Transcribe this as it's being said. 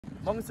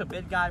long as it's a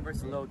big guy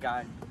versus a little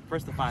guy,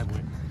 first to 5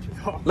 wins.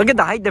 Look at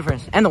the height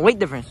difference and the weight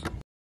difference.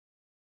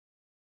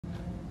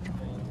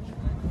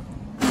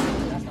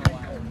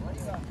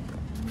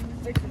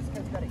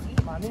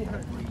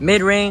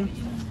 Mid-range.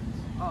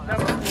 Come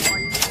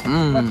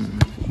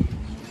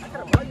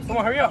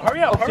on, hurry up,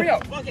 hurry up, hurry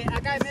up. Okay, I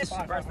got missed.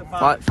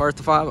 First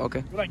to 5,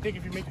 okay. You like dick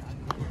if you make it.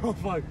 Oh,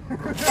 fuck.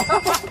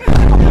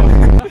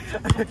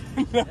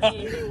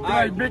 You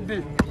like big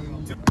dick.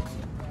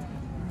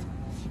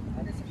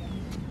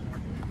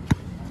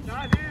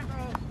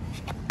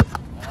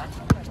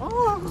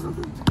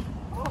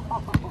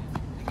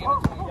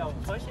 Yo,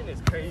 pushing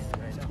is crazy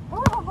right now.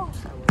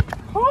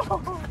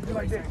 You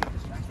like dick.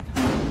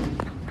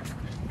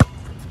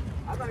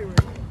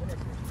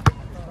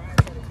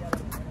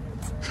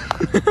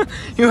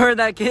 You heard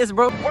that kiss,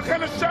 bro? What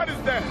kind of shot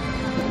is that?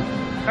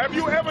 Have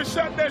you ever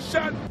shot that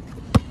shot?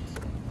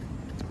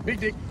 Big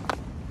dick.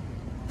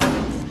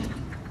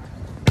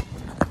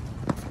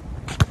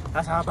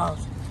 That's how it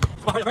bounces.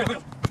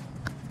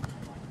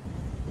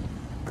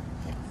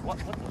 What?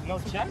 No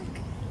check?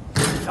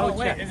 Oh,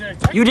 wait, is there a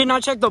check? You did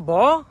not check the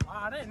ball?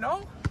 I didn't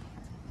know.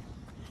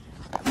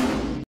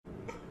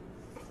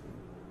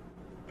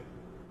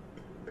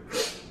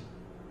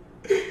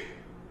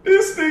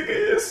 This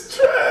nigga is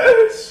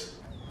trash.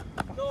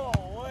 No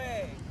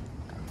way.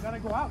 You gotta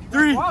go out.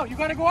 Three. You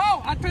gotta go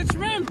out. I touched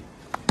rim.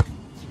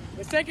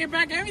 Let's take it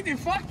back. Everything.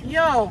 Fuck.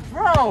 Yo,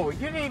 bro, you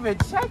didn't even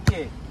check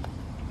it.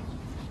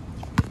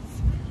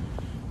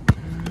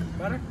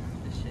 Better?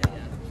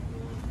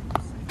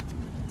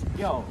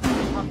 Yo, you're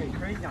fucking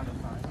crazy on the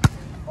side.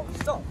 Oh,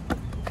 stop.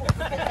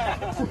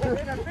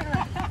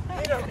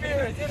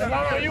 Interference. I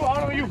don't know you. I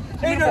don't know you.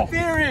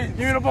 Interference.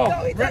 Give me the ball.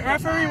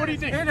 Referee, what do you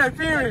think?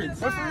 Interference.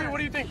 Referee, what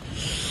do you think?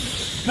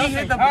 He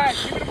hit the All right,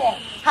 give me the ball.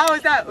 How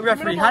is that,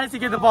 referee? How does he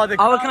get the ball?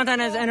 I would count that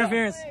as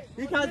interference.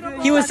 He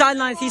was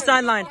sidelined. He's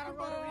sidelined.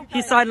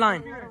 He's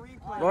sidelined.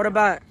 Roll the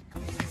bat.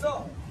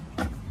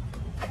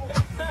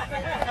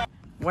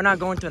 We're not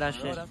going through that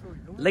shit.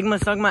 Ligma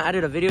Sugma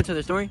added a video to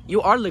the story.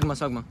 You are Ligma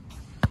Sugma.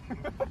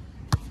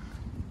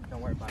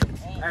 Don't worry about it.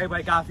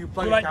 Everybody got a few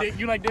plugs. You like dick?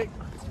 You like dick?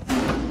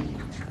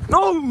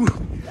 No!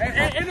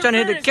 Trying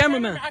to hit the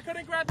cameraman. I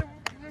couldn't grab the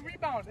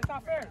rebound. It's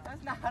not fair.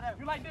 That's not how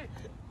you like dick.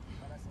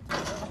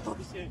 Oh,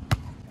 shit.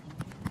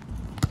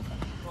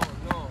 Oh,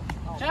 no.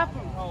 Tap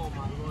him. Oh,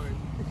 my lord.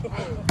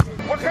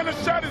 What kind of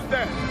shot is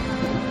that?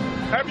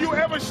 Have you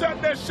ever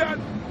shot that shot?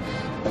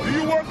 Do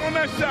you work on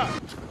that shot?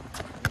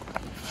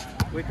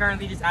 We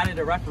currently just added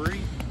a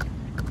referee.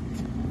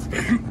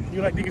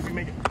 You like dick if you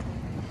make it.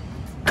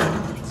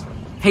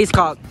 Hayes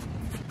cock.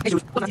 Oh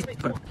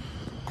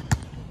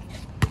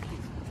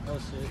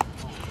shit.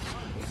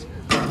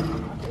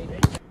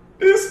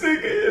 This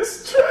nigga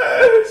is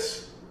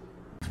trash.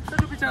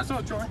 Shut your bitch ass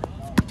up, Troy.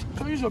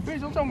 Troy, you're a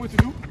bitch. Don't tell me what to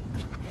do.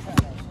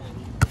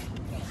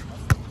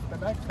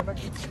 Step back. Step back.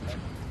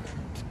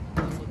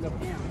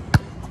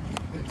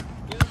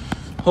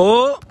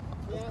 Oh!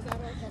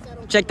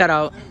 Check that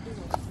out.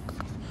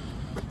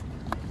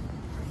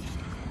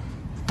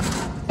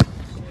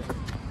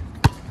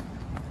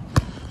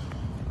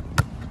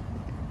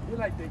 He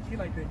like dick. He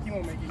like dick. He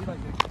won't make it. He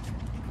like dick.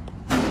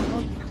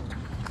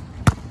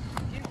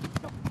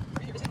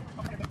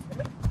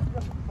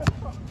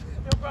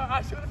 Yo, bro,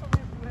 I should have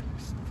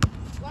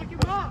lock him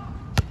up.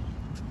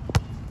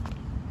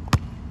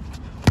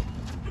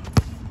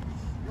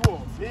 You a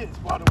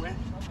bitch, by the way.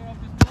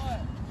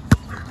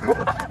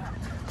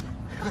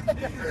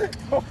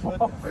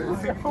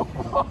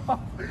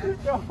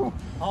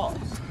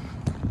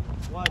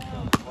 What the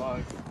fuck?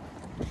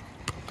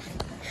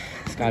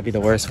 It's gotta be the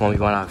worst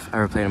 1v1 I've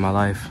ever played in my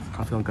life.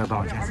 I'm feeling good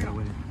about my chance to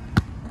win it.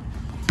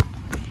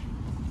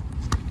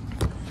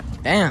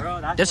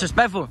 Damn,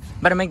 disrespectful.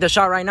 Better make the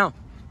shot right now.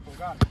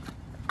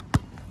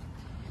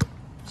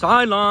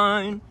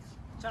 Sideline.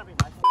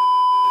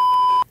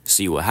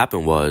 See, what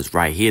happened was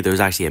right here, there was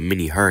actually a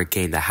mini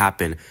hurricane that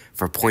happened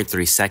for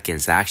 0.3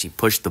 seconds that actually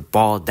pushed the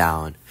ball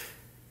down.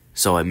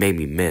 So it made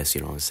me miss, you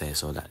know what I'm saying?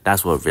 So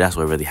that's what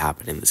really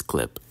happened in this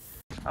clip.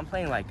 I'm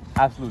playing like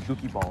absolute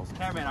dookie balls.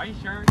 Cameraman, are you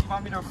sure you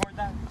want me to record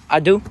that?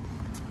 I do.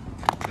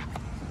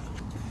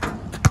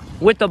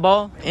 With the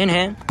ball in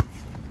hand.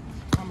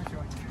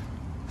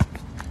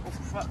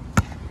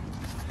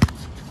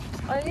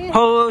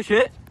 Oh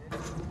shit.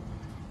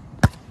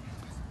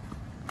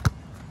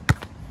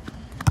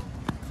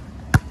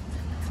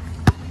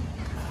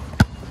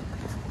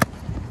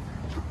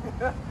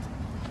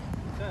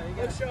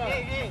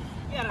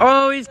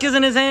 Oh, he's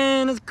kissing his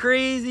hand. It's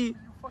crazy. You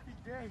fucking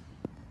gay.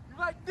 You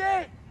like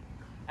dick.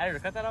 I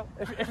didn't cut that out.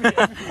 If you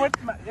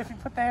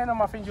put the hand on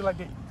my finger, you like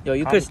dick. Yo,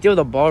 you could steal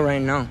the ball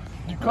right now.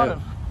 You could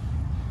have.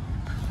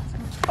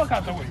 Fuck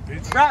out the way,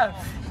 bitch. Bruh.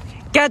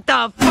 Get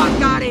the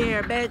fuck out of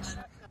here, bitch.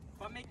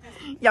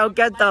 Yo,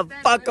 get the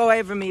fuck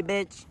away from me,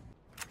 bitch.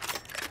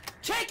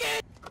 Check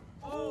it.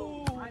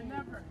 Oh, I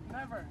never.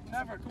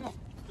 Come on.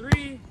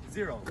 3-0.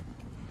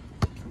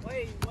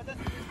 Wait, what the?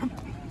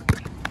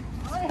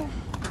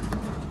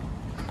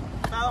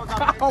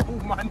 Oh,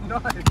 my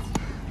nuts.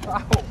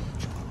 Ow.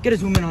 Get a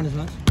zoom in on his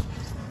nuts.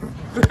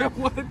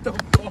 What the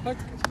fuck?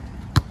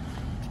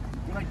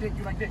 You like dick,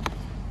 you like dick.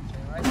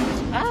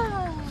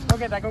 Ah. Go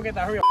get that,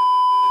 hurry up.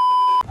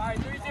 Alright,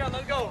 3-0,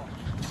 let's go.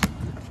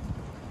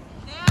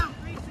 Damn,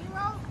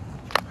 3-0?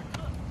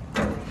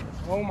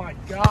 Oh my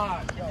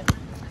god. Yo.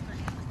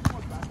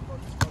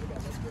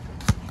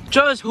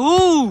 Just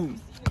who?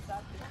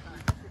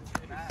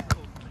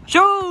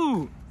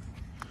 Shoot!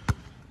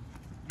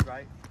 You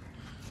right.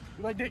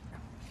 You like dick?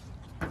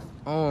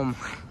 Oh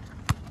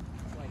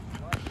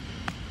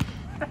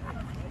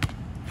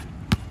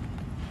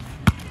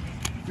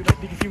You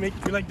like dick if you make.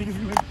 You like dick if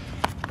you make.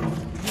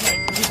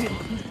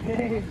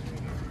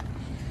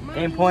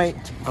 Aim point.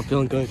 I'm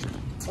feeling good.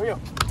 Hurry up.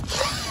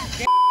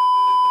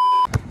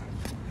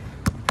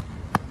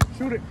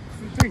 Shoot it.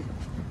 3.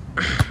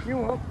 You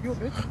a bitch. You a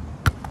bitch.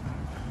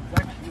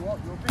 You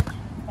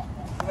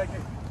like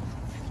dick.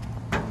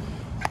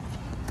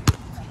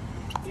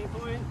 Aim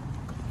point.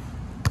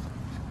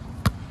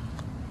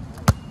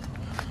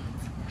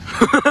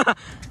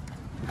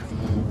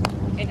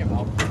 In your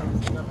mouth.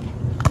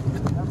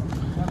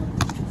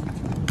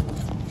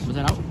 Was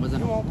that out? Was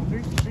that out?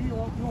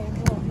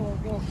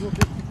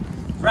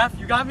 Ref,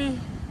 you got me?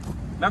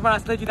 Remember when I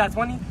slid you that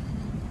 20?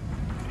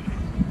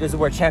 This is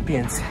where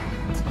champions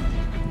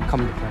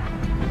come into play.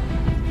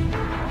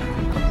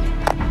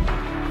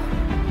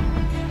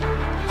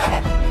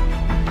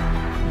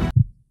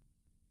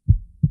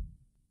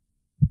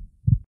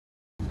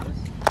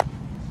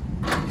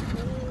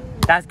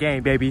 That's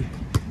game, baby.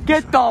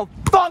 Get the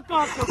fuck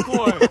off the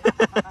court!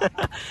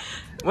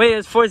 Wait,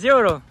 it's 4-0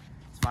 though.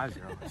 It's 5-0.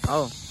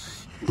 Oh.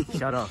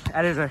 Shut up.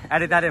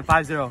 Edit that in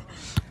 5-0.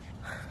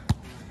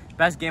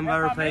 Best game I've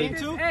ever played.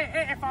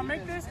 Hey, if I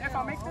make this.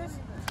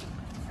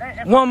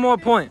 One more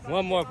point.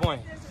 One more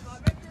point.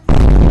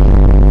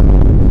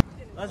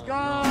 Let's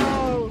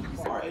go!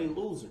 You are a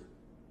loser.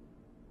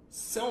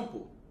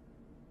 Simple.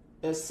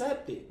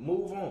 Accept it.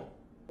 Move on.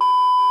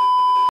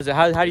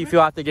 How do you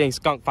feel after getting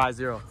skunked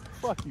 5-0?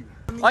 Fuck you.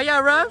 Oh yeah,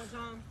 ref?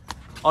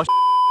 Oh,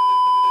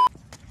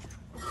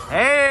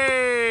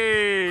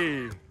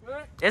 hey!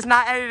 It's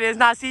not edited, it's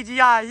not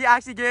CGI. He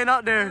actually getting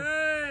up there.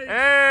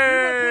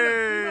 Hey!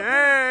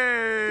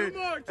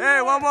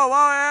 Hey, one more.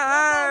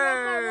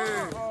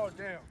 Hey! Oh,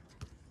 damn.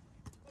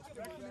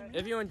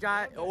 If you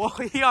enjoy, well,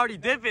 he already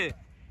dipping.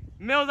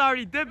 Mill's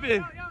already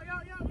dipping.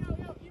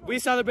 We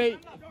celebrate.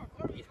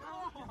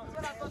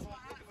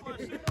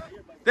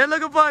 They're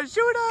looking for a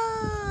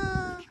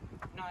shooter.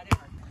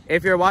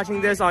 If you're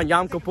watching this on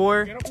Yom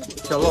Kippur,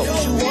 shalom.